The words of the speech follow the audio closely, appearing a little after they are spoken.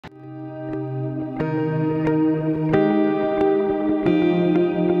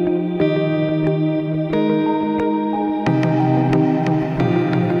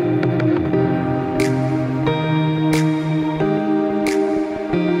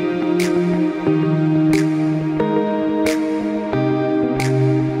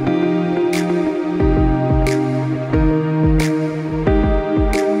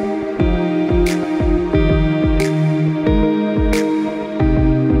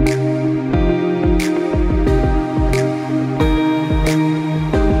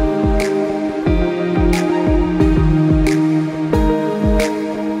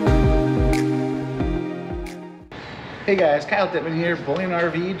Kyle Dittman here, Bullion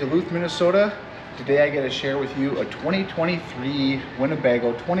RV, Duluth, Minnesota. Today I get to share with you a 2023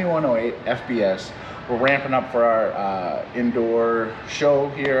 Winnebago 2108 FBS. We're ramping up for our indoor show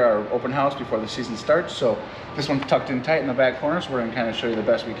here, our open house before the season starts. So this one's tucked in tight in the back corner, so we're gonna kind of show you the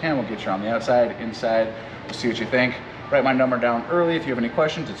best we can. We'll get you on the outside, inside, we'll see what you think. Write my number down early if you have any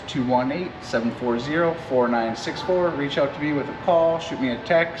questions. It's 218-740-4964. Reach out to me with a call, shoot me a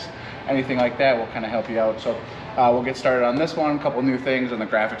text, anything like that. We'll kind of help you out. So we'll get started on this one. A couple new things on the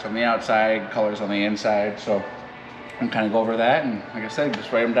graphics on the outside, colors on the inside. So I'm kind of go over that, and like I said,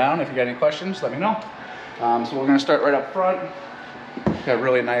 just write them down. If you got any questions, let me know. So we're gonna start right up front. Got a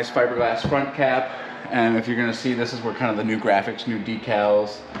really nice fiberglass front cap, and if you're gonna see, this is where kind of the new graphics, new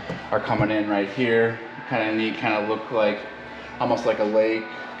decals are coming in right here. Kind of neat, kind of look like almost like a lake,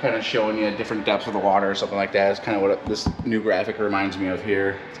 kind of showing you a different depth of the water or something like that. It's kind of what this new graphic reminds me of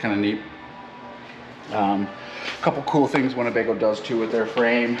here. It's kind of neat. A couple cool things Winnebago does too with their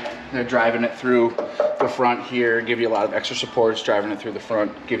frame. They're driving it through the front here, give you a lot of extra supports, driving it through the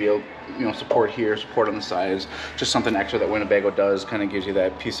front, give you support here, support on the sides. Just something extra that Winnebago does, kind of gives you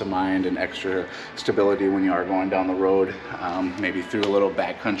that peace of mind and extra stability when you are going down the road, maybe through a little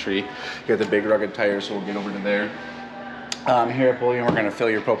backcountry. You got the big rugged tires, so we'll get over to there. Here at Bullion, we're going to fill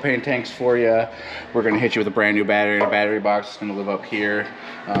your propane tanks for you. We're going to hit you with a brand new battery. The battery box is going to live up here.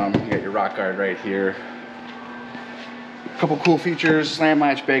 You got your rock guard right here. Couple cool features: slam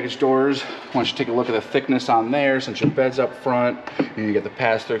latch baggage doors. Why don't you take a look at the thickness on there, since your bed's up front, and you get the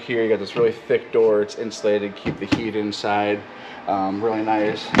pass through here. You got this really thick door. It's insulated, keep the heat inside. Really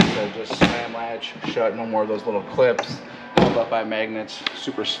nice. So just slam latch shut, no more of those little clips held up by magnets.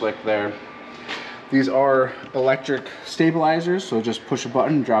 Super slick there. These are electric stabilizers, so just push a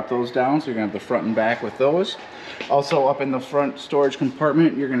button and drop those down. So you're gonna have the front and back with those. Also up in the front storage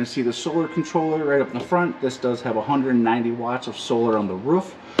compartment, you're gonna see the solar controller right up in the front. This does have 190 watts of solar on the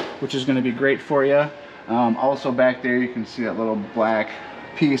roof, which is gonna be great for you. Also back there, you can see that little black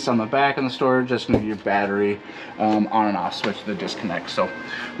piece on the back of the storage. That's gonna be your battery on and off switch, the disconnect. So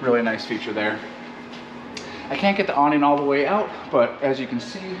really nice feature there. I can't get the awning all the way out, but as you can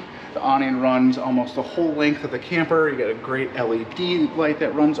see, the awning runs almost the whole length of the camper. You got a great LED light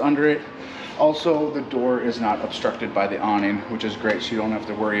that runs under it. Also, the door is not obstructed by the awning, which is great, so you don't have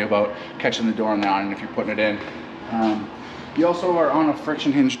to worry about catching the door on the awning if you're putting it in. You also are on a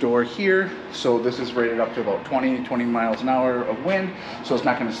friction hinge door here, so this is rated up to about 20 miles an hour of wind, so it's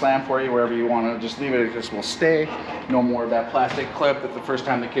not going to slam for you wherever you want to just leave it. It just will stay. No more of that plastic clip that the first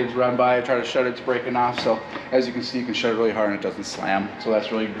time the kids run by, try to shut it, it's breaking off. So as you can see, you can shut it really hard and it doesn't slam, so that's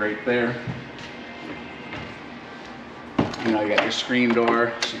really great there. You got your screen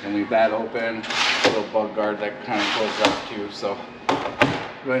door, so you can leave that open. A little bug guard that kind of closes up too, so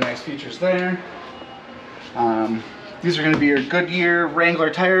really nice features there. These are going to be your Goodyear Wrangler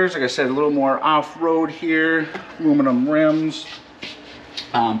tires. Like I said, a little more off-road here. Aluminum rims.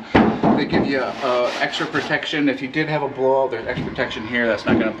 They give you extra protection. If you did have a blowout, there's extra protection here. That's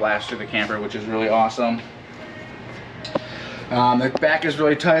not going to blast through the camper, which is really awesome. The back is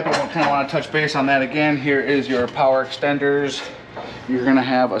really tight, but I kind of want to touch base on that again. Here is your power extenders. You're going to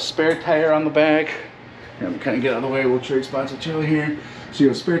have a spare tire on the back. Kind of get out of the way. We'll trade spots of chill here. So you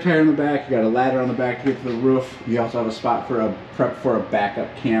have a spare tire in the back, you got a ladder on the back to get to the roof. You also have a spot for a prep for a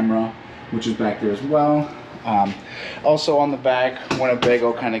backup camera, which is back there as well. Also on the back,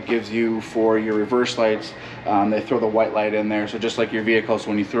 Winnebago kind of gives you for your reverse lights, they throw the white light in there. So just like your vehicles,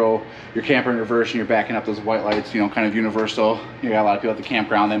 when you throw your camper in reverse and you're backing up, those white lights, kind of universal. You got a lot of people at the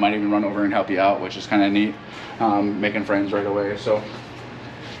campground, they might even run over and help you out, which is kind of neat, making friends right away. So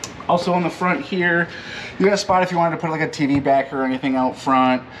also on the front here, you got a spot if you wanted to put like a TV back or anything out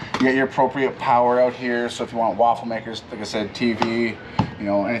front. You got your appropriate power out here, so if you want waffle makers, like I said, TV,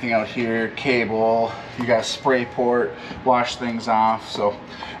 anything out here, cable. You got a spray port, wash things off, so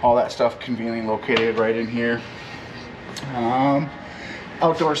all that stuff conveniently located right in here.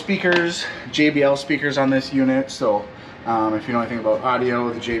 Outdoor speakers, JBL speakers on this unit, so if you know anything about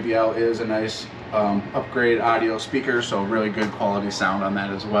audio, the JBL is a nice upgrade audio speaker, so really good quality sound on that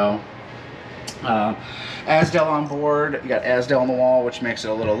as well. Azdel on board. You got Azdel on the wall, which makes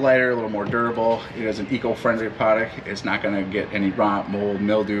it a little lighter, a little more durable. It is an eco-friendly product. It's not going to get any rot, mold,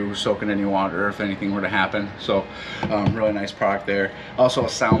 mildew, soak in any water if anything were to happen. So really nice product there. Also a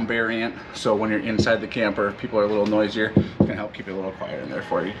sound variant, so when you're inside the camper, if people are a little noisier, it can help keep it a little quieter in there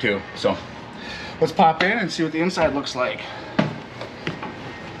for you too. So let's pop in and see what the inside looks like.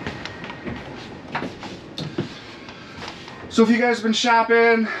 So if you guys have been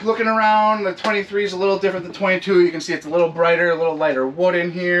shopping, looking around, the 23 is a little different than 22. You can see it's a little brighter, a little lighter wood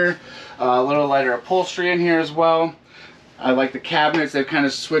in here, a little lighter upholstery in here as well. I like the cabinets. They've kind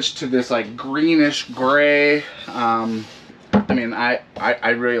of switched to this like greenish gray. I mean, I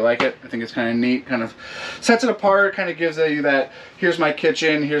really like it. I think it's kind of neat, kind of sets it apart, kind of gives you that, here's my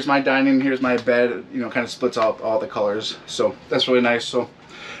kitchen, here's my dining, here's my bed, you know, kind of splits out all the colors. So that's really nice. So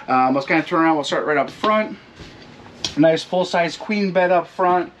let's kind of turn around. We'll start right up front. Nice full-size queen bed up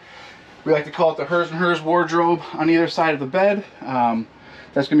front. We like to call it the hers and hers wardrobe on either side of the bed.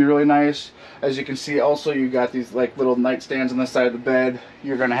 That's gonna be really nice. As you can see, also you got these like little nightstands on the side of the bed.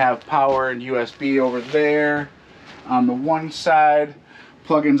 You're gonna have power and USB over there. On the one side,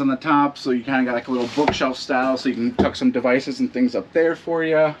 plugins on the top, so you kind of got like a little bookshelf style, so you can tuck some devices and things up there for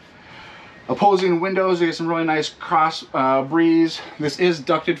you. Opposing windows, you get some really nice cross breeze. This is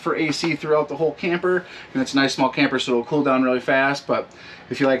ducted for AC throughout the whole camper, and it's a nice small camper, so it'll cool down really fast. But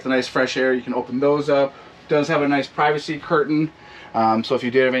if you like the nice fresh air, you can open those up. It does have a nice privacy curtain, so if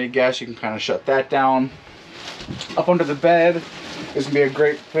you did have any guests, you can kind of shut that down. Up under the bed is gonna be a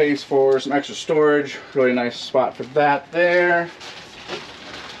great place for some extra storage. Really nice spot for that there.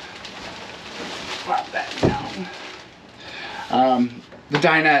 Pop that down. The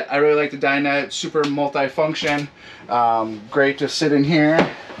dinette, I really like the dinette. Super multi-function. Great to sit in here.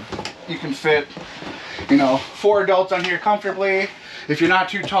 You can fit, you know, 4 adults on here comfortably. If you're not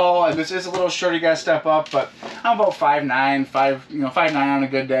too tall, and this is a little short, you gotta step up. But I'm about 5'9", 5'9" on a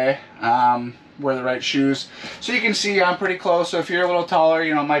good day. Wear the right shoes, so you can see I'm pretty close. So if you're a little taller,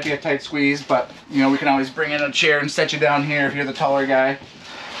 you know, it might be a tight squeeze, but you know, we can always bring in a chair and set you down here if you're the taller guy.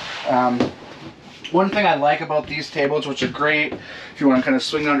 One thing I like about these tables, which are great if you want to kind of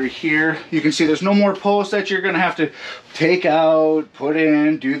swing under here, you can see there's no more posts that you're gonna have to take out, put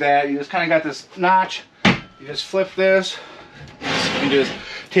in, do that. You just kind of got this notch. You just flip this. You can do this.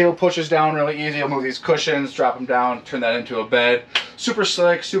 Table pushes down really easy. You'll move these cushions, drop them down, turn that into a bed. Super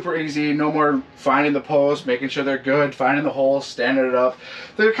slick, super easy. No more finding the posts, making sure they're good, finding the holes, standing it up.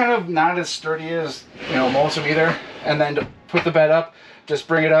 They're kind of not as sturdy as, you know, most of them either. And then to put the bed up, just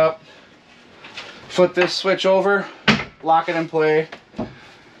bring it up, flip this switch over, lock it in play,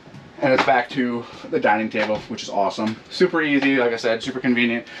 and it's back to the dining table, which is awesome. Super easy, like I said, super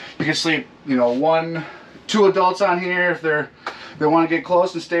convenient. You can sleep, you know, 1, 2 adults on here if they want to get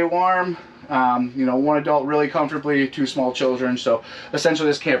close and stay warm. You know, 1 adult really comfortably, 2 small children. So essentially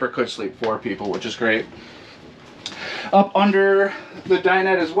this camper could sleep 4 people, which is great. Up under the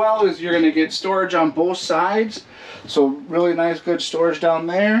dinette as well is you're going to get storage on both sides. So really nice, good storage down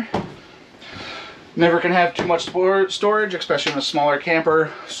there. Never can have too much storage, especially in a smaller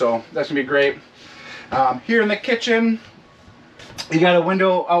camper. So that's going to be great. Here in the kitchen, you got a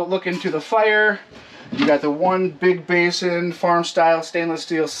window outlook into the fire. You got the one big basin, farm style stainless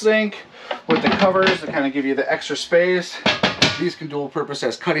steel sink with the covers that kind of give you the extra space. These can dual purpose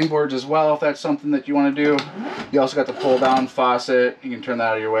as cutting boards as well if that's something that you want to do. You also got the pull down faucet. You can turn that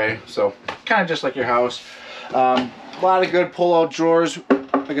out of your way. So kind of just like your house. A lot of good pull out drawers.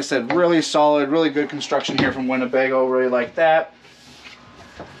 Like I said, really solid, really good construction here from Winnebago. Really like that.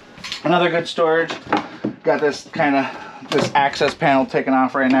 Another good storage. Got this kind of this access panel taken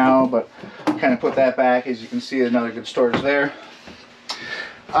off right now, but kind of put that back. As you can see, another good storage there.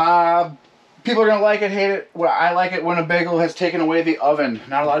 People are gonna like it, hate it. Well, I like it. Winnebago has taken away the oven.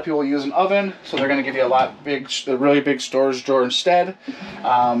 Not a lot of people use an oven, so they're gonna give you a really big storage drawer instead.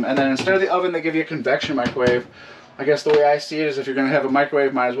 And then instead of the oven, they give you a convection microwave. I guess the way I see it is if you're gonna have a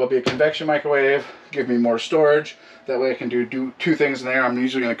microwave, might as well be a convection microwave. Give me more storage. That way I can do 2 things in there. I'm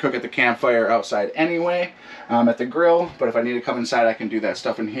usually gonna cook at the campfire outside anyway, at the grill. But if I need to come inside, I can do that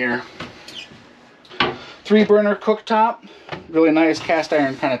stuff in here. 3-burner cooktop. Really nice cast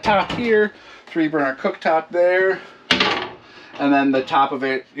iron kind of top here. 3-burner cooktop there. And then the top of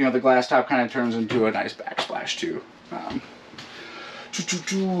it, you know, the glass top kind of turns into a nice backsplash too.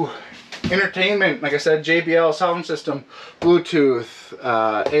 Entertainment, like I said, JBL sound system, Bluetooth,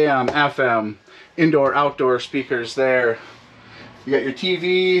 AM, FM, indoor, outdoor speakers there. You got your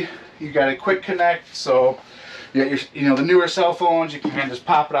TV, you got a quick connect, so you got your, you know, the newer cell phones, you can kind of just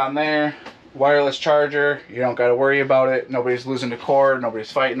pop it on there. Wireless charger, you don't got to worry about it. Nobody's losing the cord,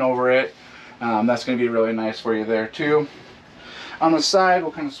 nobody's fighting over it. That's going to be really nice for you there too. On the side,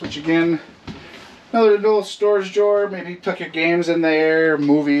 we'll kind of switch again. Another little storage drawer, maybe tuck your games in there,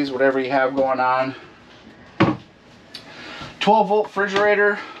 movies, whatever you have going on. 12-volt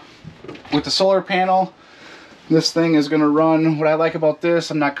refrigerator with the solar panel. This thing is going to run. What I like about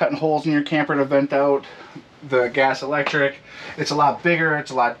this, I'm not cutting holes in your camper to vent out the gas electric. It's a lot bigger,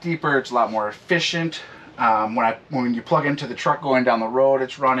 it's a lot deeper, it's a lot more efficient. When you plug into the truck going down the road,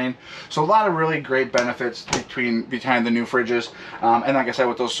 it's running. So a lot of really great benefits behind the new fridges. And like I said,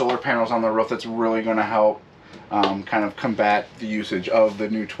 with those solar panels on the roof, that's really going to help kind of combat the usage of the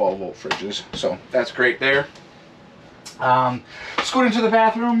new 12-volt fridges. So that's great there. Scoot into the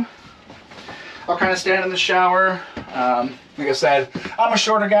bathroom. I'll kind of stand in the shower. Like I said, I'm a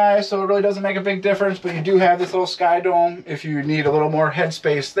shorter guy, so it really doesn't make a big difference, but you do have this little sky dome if you need a little more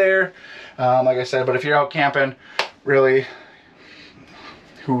headspace there. Like I said, but if you're out camping, really,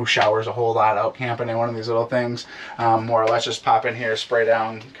 who showers a whole lot out camping in one of these little things? More or less just pop in here, spray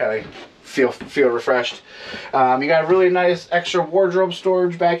down, kind of feel refreshed. You got a really nice extra wardrobe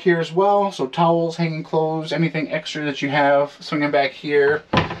storage back here as well. So towels, hanging clothes, anything extra that you have swinging back here.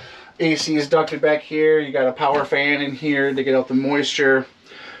 AC is ducted back here. You got a power fan in here to get out the moisture.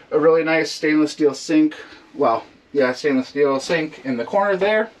 A really nice stainless steel sink. Well, yeah, stainless steel sink in the corner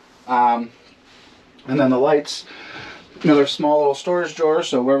there. And then the lights. Another small little storage drawer,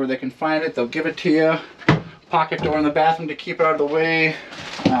 so wherever they can find it, they'll give it to you. Pocket door in the bathroom to keep it out of the way.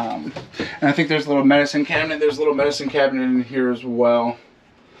 And I think there's a little medicine cabinet. There's a little medicine cabinet in here as well.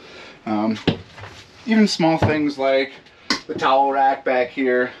 Even small things like the towel rack back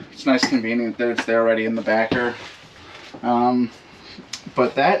here. It's nice and convenient that it's there already in the backer.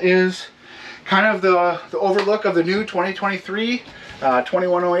 But that is kind of the overlook of the new 2023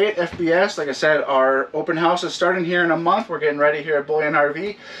 2108 FBS. Like I said, our open house is starting here in a month. We're getting ready here at Bullion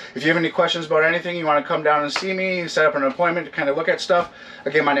RV. If you have any questions about anything, you want to come down and see me, set up an appointment to kind of look at stuff.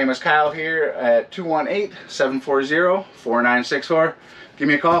 Again, my name is Kyle here at 218-740-4964. Give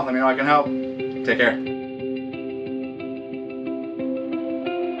me a call. Let me know I can help. Take care.